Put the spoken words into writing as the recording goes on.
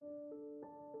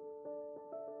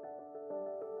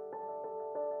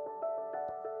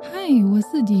嗨，我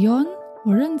是 Dion，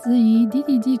 我任职于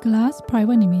DDG Glass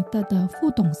Private Limited 的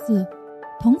副董事，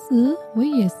同时我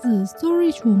也是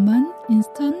Storage Woman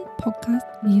Instant Podcast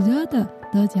Leader 的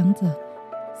得奖者。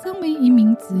身为一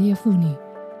名职业妇女，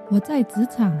我在职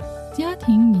场、家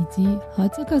庭以及和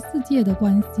这个世界的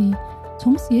关系，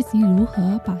从学习如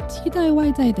何把期待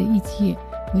外在的一切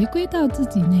回归到自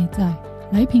己内在，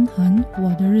来平衡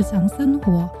我的日常生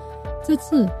活。这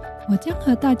次我将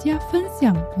和大家分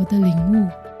享我的领悟、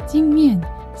经验，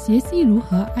学习如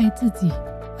何爱自己、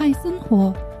爱生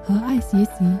活和爱学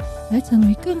习，来成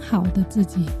为更好的自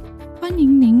己。欢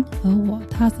迎您和我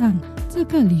踏上这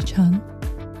个旅程。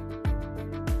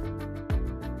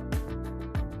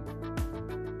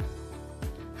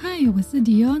嗨，我是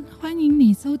Dion， 欢迎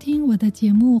你收听我的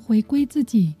节目《回归自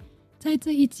己》。在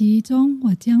这一集中，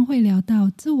我将会聊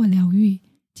到自我疗愈。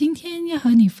今天要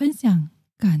和你分享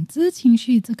感知情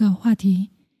绪这个话题。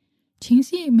情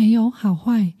绪没有好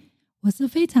坏，我是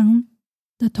非常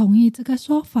的同意这个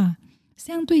说法。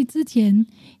相对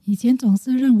以前总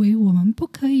是认为我们不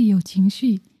可以有情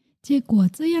绪，结果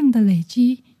这样的累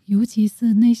积，尤其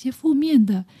是那些负面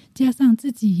的，加上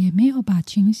自己也没有把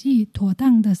情绪妥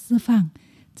当的释放，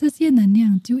这些能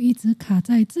量就一直卡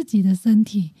在自己的身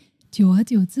体，久而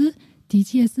久之，的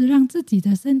确是让自己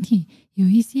的身体有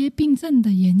一些病症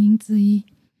的原因之一。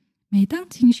每当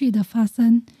情绪的发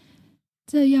生，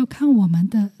这要看我们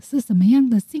的是什么样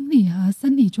的心理和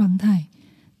生理状态。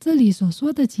这里所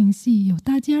说的情绪有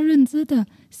大家认知的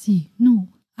喜、怒、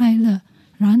哀乐，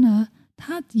然而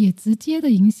它也直接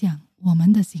的影响我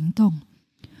们的行动。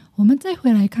我们再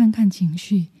回来看看情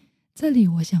绪，这里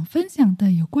我想分享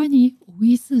的有关于无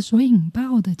意识所引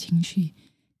爆的情绪，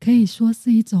可以说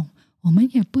是一种我们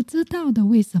也不知道的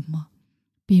为什么。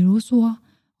比如说，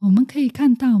我们可以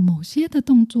看到某些的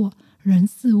动作、人、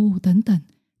事物等等，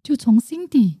就从心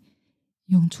底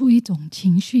涌出一种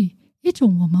情绪，一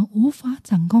种我们无法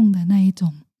掌控的那一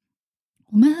种。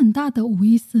我们很大的无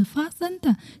意识发生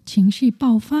的情绪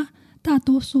爆发，大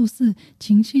多数是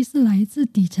情绪是来自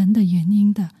底层的原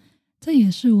因的，这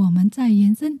也是我们在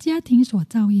原生家庭所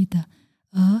遭遇的，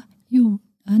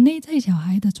而内在小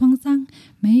孩的创伤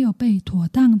没有被妥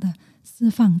当的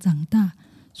释放长大，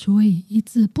所以一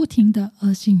直不停的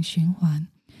恶性循环。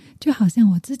就好像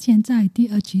我之前在第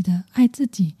2集的爱自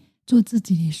己做自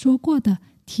己里说过的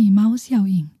体毛效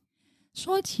应。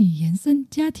说起原生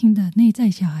家庭的内在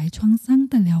小孩创伤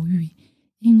的疗愈，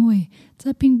因为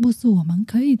这并不是我们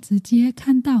可以直接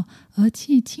看到而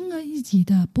去轻而易举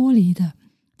的剥离的。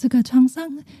这个创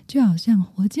伤就好像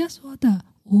佛家说的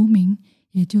无明，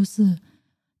也就是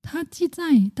他既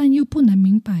在但又不能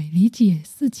明白理解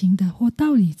事情的或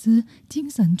道理之精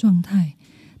神状态。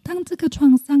当这个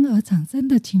创伤而产生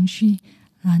的情绪，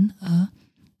然而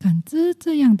感知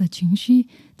这样的情绪，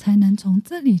才能从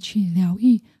这里去疗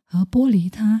愈和剥离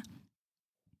它。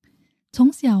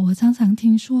从小我常常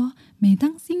听说，每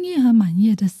当新月和满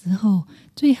月的时候，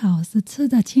最好是吃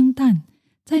得清淡。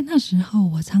在那时候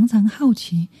我常常好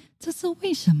奇这是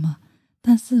为什么，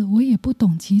但是我也不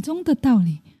懂其中的道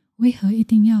理，为何一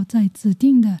定要在指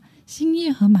定的新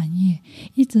月和满月，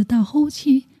一直到后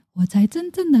期我才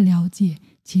真正的了解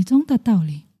其中的道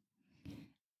理。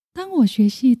当我学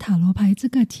习塔罗牌这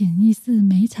个潜意识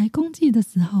媒材工具的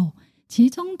时候，其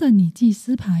中的女祭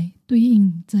司牌对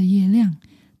应着月亮，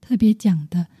特别讲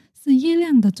的是月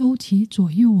亮的周期左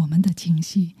右我们的情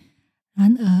绪。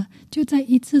然而就在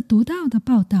一次读到的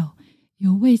报道，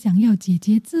有位想要解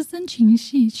决自身情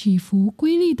绪起伏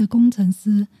规律的工程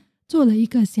师做了一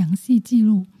个详细记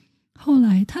录。后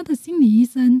来他的心理医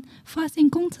生发现，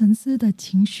工程师的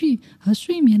情绪和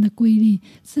睡眠的规律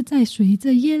是在随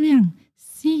着月亮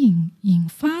吸引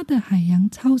发的海洋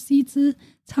潮汐之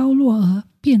超弱而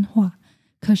变化。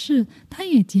可是他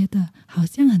也觉得好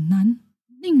像很难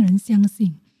令人相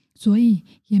信，所以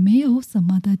也没有什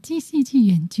么的继续去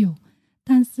研究。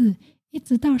但是一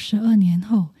直到12年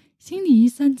后，心理医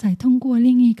生才通过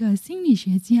另一个心理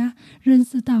学家认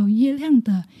识到月亮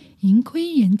的盈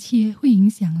亏圆缺会影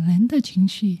响人的情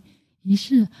绪。于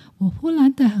是我忽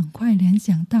然的很快联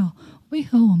想到，为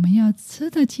何我们要吃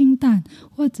得清淡，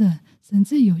或者甚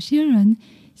至有些人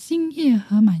新月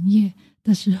和满月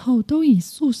的时候都以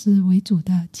素食为主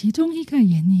的其中一个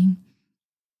原因。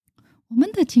我们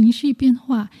的情绪变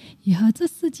化也和这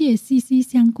世界息息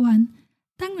相关。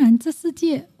当然，这世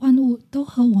界万物都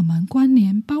和我们关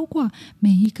联，包括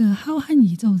每一个浩瀚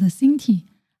宇宙的星体。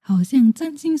好像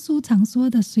占星书常说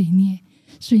的水孽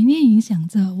影响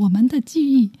着我们的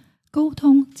记忆、沟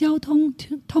通、交通、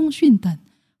通讯等，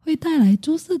会带来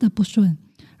诸事的不顺，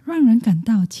让人感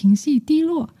到情绪低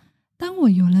落。当我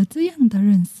有了这样的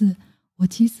认识，我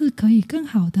其实可以更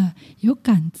好的有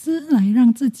感知来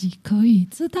让自己可以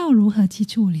知道如何去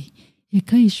处理，也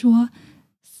可以说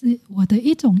是我的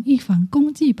一种预防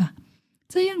工具吧。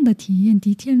这样的体验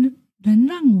的确能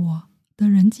让我的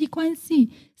人际关系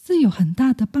是有很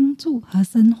大的帮助和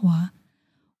升华。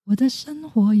我的生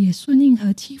活也顺应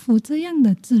和起伏这样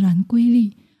的自然规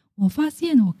律。我发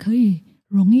现我可以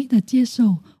容易的接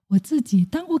受我自己，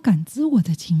当我感知我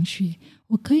的情绪，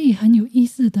我可以很有意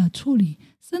识的处理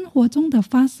生活中的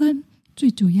发生，最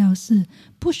主要是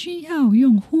不需要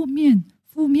用负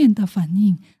面的反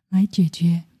应来解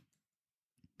决。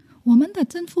我们的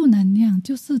正负能量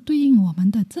就是对应我们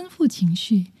的正负情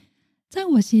绪。在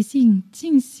我学习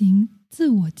进行自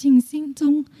我静心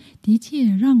中，的确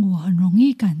让我很容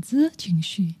易感知情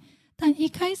绪，但一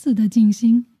开始的静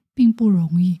心并不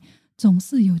容易，总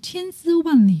是有千丝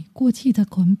万缕过去的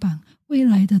捆绑，未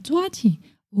来的抓起，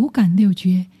五感六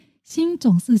觉，心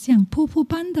总是像瀑布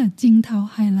般的惊涛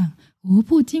骇浪，无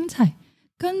不精彩，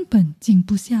根本静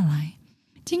不下来。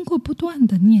经过不断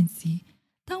的练习，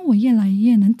当我越来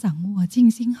越能掌握静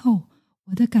心后，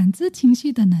我的感知情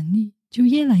绪的能力就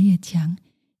越来越强，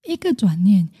一个转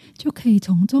念就可以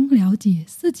从中了解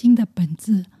事情的本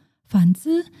质。反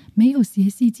之，没有学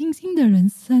习静心的人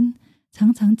生，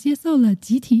常常接受了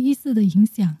集体意识的影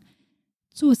响，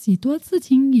做许多事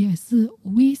情也是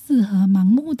无意识和盲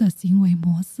目的行为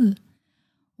模式。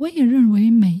我也认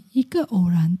为每一个偶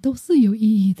然都是有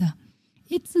意义的。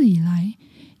一直以来，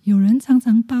有人常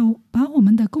常把我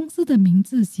们的公司的名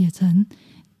字写成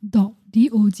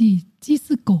DOG， 即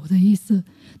是狗的意思，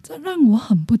这让我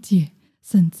很不解，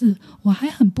甚至我还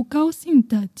很不高兴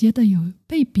的觉得有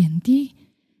被贬低。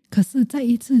可是在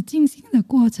一次静心的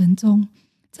过程中，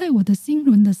在我的心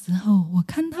轮的时候，我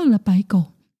看到了白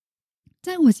狗。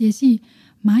在我学习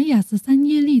玛雅13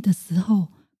业力的时候，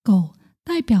狗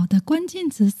代表的关键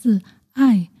词是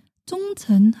爱、忠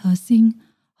诚和心。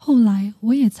后来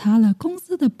我也查了公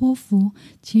司的波符，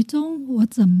其中我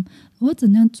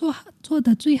怎样做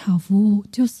的最好服务，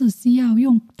就是需要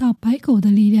用到白狗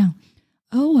的力量，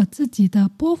而我自己的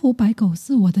波符白狗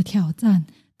是我的挑战，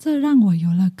这让我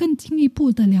有了更进一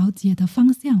步的了解的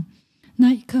方向。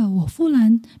那一刻，我忽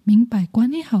然明白，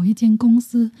管理好一间公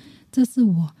司，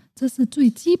这是最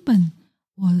基本，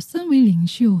我身为领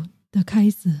袖的开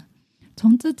始。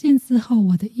从这件事后，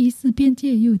我的意识边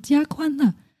界又加宽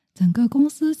了。整个公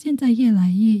司现在越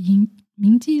来越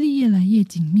凝聚力越来越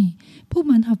紧密，部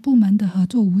门和部门的合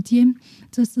作无间，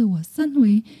这是我身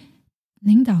为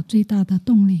领导最大的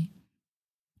动力。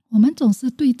我们总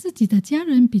是对自己的家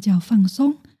人比较放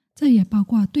松，这也包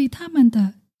括对他们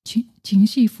的情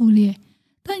绪忽略，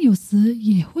但有时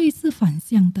也会是反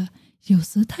向的，有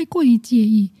时太过于介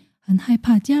意，很害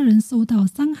怕家人受到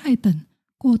伤害等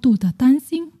过度的担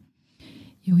心。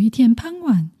有一天傍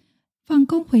晚放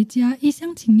工回家，一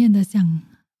厢情愿的想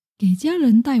给家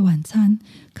人带晚餐，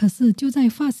可是就在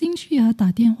发信息和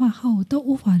打电话后都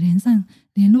无法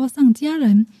联络上家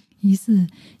人，于是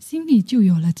心里就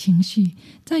有了情绪。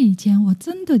在以前我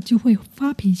真的就会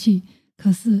发脾气，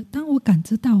可是当我感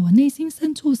知到我内心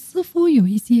深处似乎有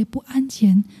一些不安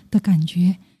全的感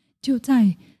觉，就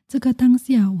在这个当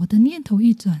下，我的念头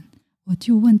一转，我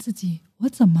就问自己，我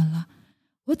怎么了？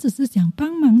我只是想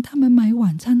帮忙他们买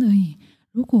晚餐而已，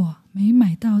如果没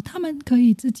买到，他们可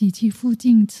以自己去附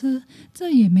近吃，这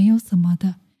也没有什么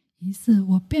的。于是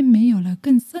我便没有了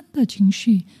更深的情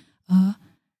绪，而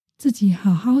自己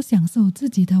好好享受自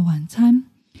己的晚餐。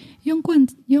用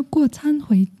过餐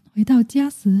回到家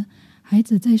时，孩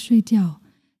子在睡觉，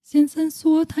先生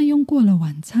说他用过了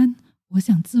晚餐。我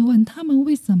想质问他们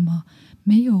为什么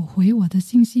没有回我的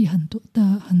信息，很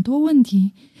多问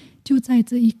题。就在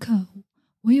这一刻，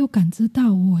我有感知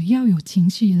到我要有情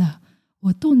绪了。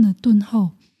我顿了顿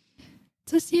后，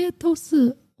这些都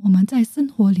是我们在生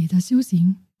活里的修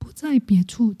行，不在别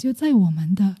处，就在我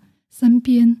们的身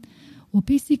边。我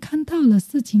必须看到了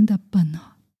事情的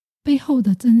背后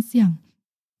的真相，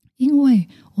因为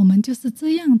我们就是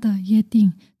这样的约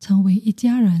定，成为一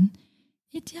家人。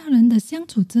一家人的相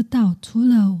处之道，除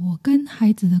了我跟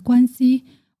孩子的关系，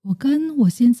我跟我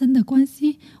先生的关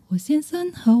系，我先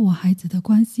生和我孩子的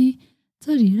关系，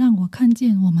这里让我看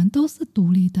见我们都是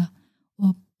独立的。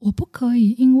我不可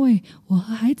以因为我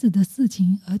和孩子的事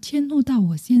情而迁怒到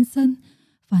我先生，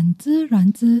反之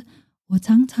然之，我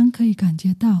常可以感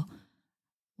知到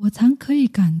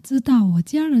我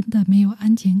家人的没有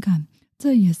安全感，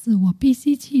这也是我必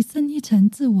须去深一层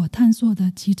自我探索的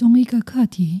其中一个课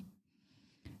题。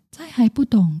在还不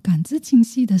懂感知清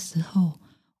晰的时候，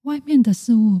外面的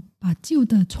事物把旧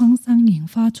的创伤引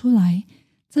发出来，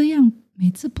这样每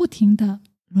次不停的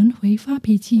轮回发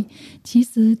脾气，其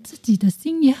实自己的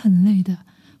心也很累的。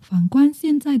反观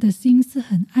现在的心是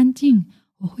很安静，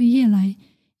我会越来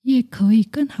越可以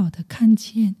更好的看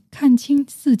清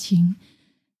事情，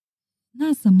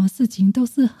那什么事情都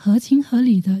是合情合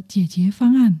理的解决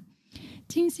方案。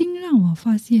金星让我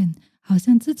发现，好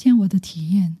像之前我的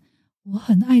体验，我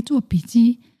很爱做笔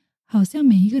记，好像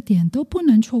每一个点都不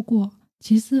能错过。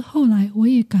其实后来我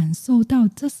也感受到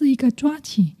这是一个抓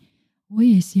起，我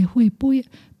也学会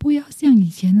不要像以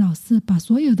前老是把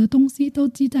所有的东西都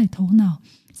记在头脑。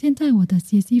现在我的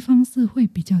学习方式会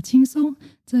比较轻松，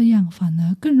这样反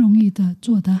而更容易的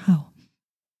做得好。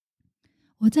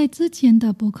我在之前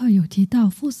的博客有提到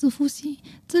腹式呼吸，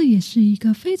这也是一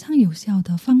个非常有效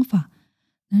的方法，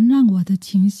能让我的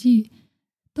情绪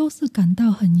都是感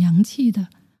到很阳气的。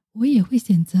我也会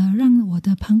选择让我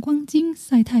的膀胱经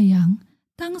晒太阳，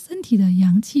当身体的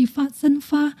阳气生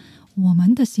发，我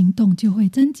们的行动就会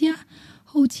增加。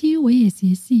后期我也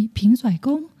学习平甩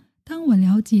功，当我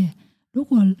了解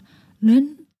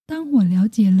人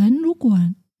如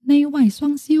果内外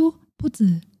双修，不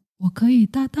止我可以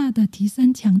大大的提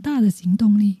升强大的行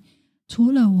动力，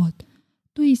除了我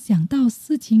对想到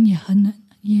事情也很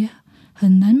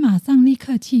难马上立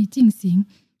刻去进行，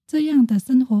这样的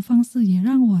生活方式也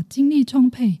让我精力充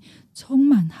沛，充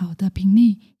满好的频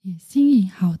率，也吸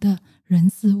引好的人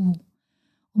事物。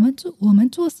我们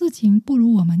做事情不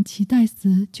如我们期待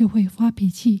时，就会发脾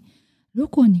气。如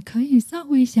果你可以稍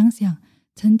微想想，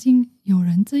曾经有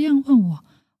人这样问我，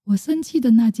我生气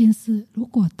的那件事，如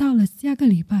果到了下个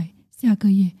礼拜、下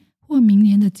个月或明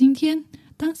年的今天，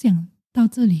当想到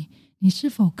这里，你是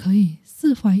否可以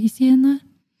释怀一些呢？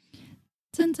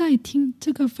正在听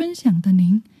这个分享的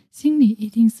您，心里一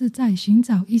定是在寻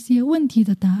找一些问题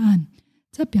的答案，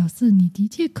这表示你的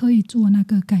确可以做那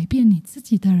个改变你自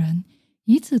己的人。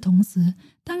与此同时，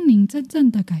当您真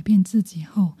正的改变自己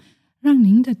后，让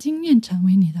您的经验成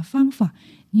为你的方法，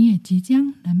你也即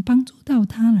将能帮助到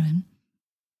他人。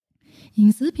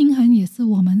饮食平衡也是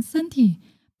我们身体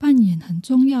扮演很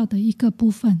重要的一个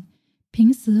部分。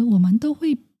平时我们都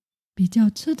会比较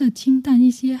吃得清淡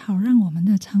一些，好让我们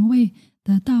的肠胃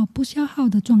得到不消耗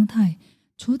的状态。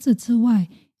除此之外，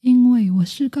因为我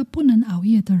是个不能熬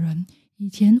夜的人，以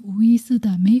前无意识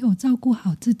的没有照顾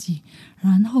好自己，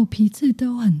然后脾气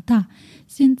都很大。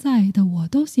现在的我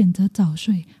都选择早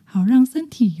睡，好让身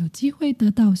体有机会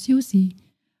得到休息。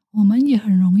我们也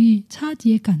很容易察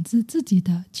觉感知自己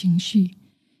的情绪。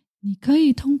你可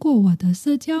以通过我的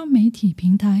社交媒体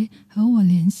平台和我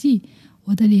联系，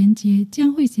我的连结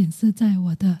将会显示在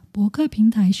我的博客平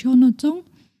台 show note 中。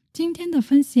今天的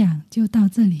分享就到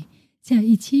这里，下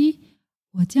一期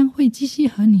我将会继续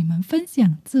和你们分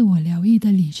享自我疗愈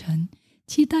的旅程，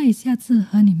期待下次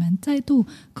和你们再度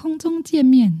空中见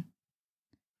面。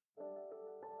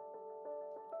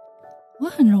我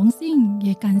很荣幸，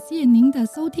也感谢您的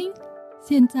收听。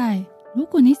现在，如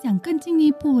果你想更进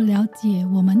一步了解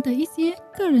我们的一些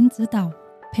个人指导、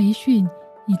培训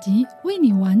以及为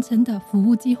你完成的服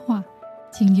务计划，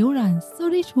请浏览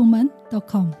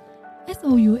soulrichwoman.com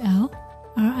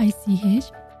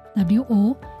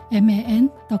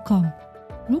soulrichwoman.com。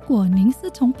 如果您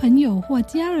是从朋友或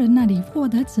家人那里获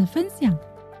得此分享，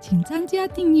请增加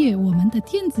订阅我们的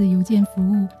电子邮件服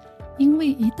务，因为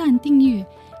一旦订阅，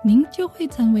您就会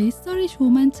成为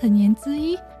Soulrichwoman 成员之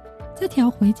一。这条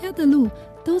回家的路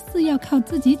都是要靠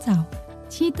自己找，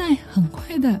期待很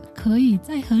快的可以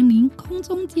再和您空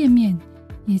中见面，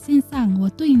也献上我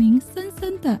对您深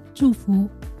深的祝福。